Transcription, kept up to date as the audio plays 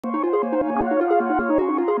Ride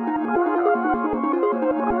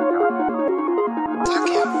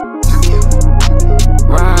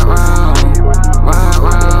round,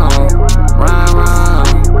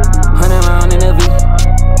 100 round in the V.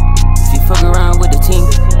 If you fuck around with the team,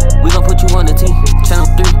 we gon' put you on the team. Channel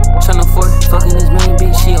 3, Channel 4, fucking his main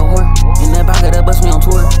bitch, she a whore. In that pocket that bust me on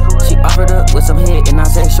tour. She offered up with some head and I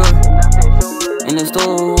said sure. In the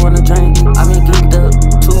store on the drink, I been geeked up.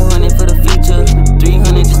 200 for the feature,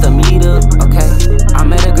 300 just to meet up. Okay, I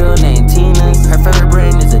met a girl named Tina. Her favorite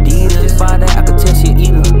brand is Adidas. By that I could tell she a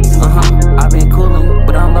eater. I been coolin',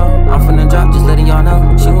 but I'm low. I'm finna drop, just letting y'all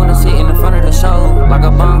know. She wanna sit in the front of the show like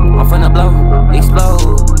a bomb. I'm finna blow,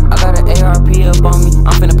 explode. I got an ARP up on me.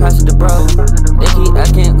 I'm finna pass it to bro. They keep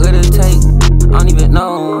asking what it take. I don't even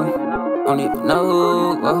know. Don't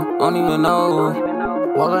even know.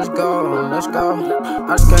 Well, let's go. I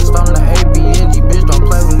just got stoned to ABNG, bitch, don't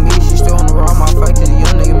play with me. She still on the road, my fake, cause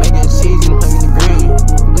young nigga